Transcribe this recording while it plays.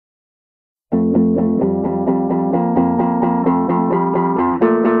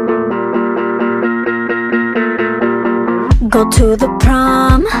go to the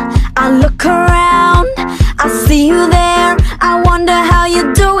prom. I look around, I see you there. I wonder how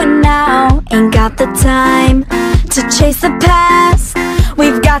you're doing now. Ain't got the time to chase the past.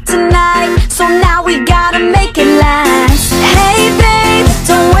 We've got tonight, so now we got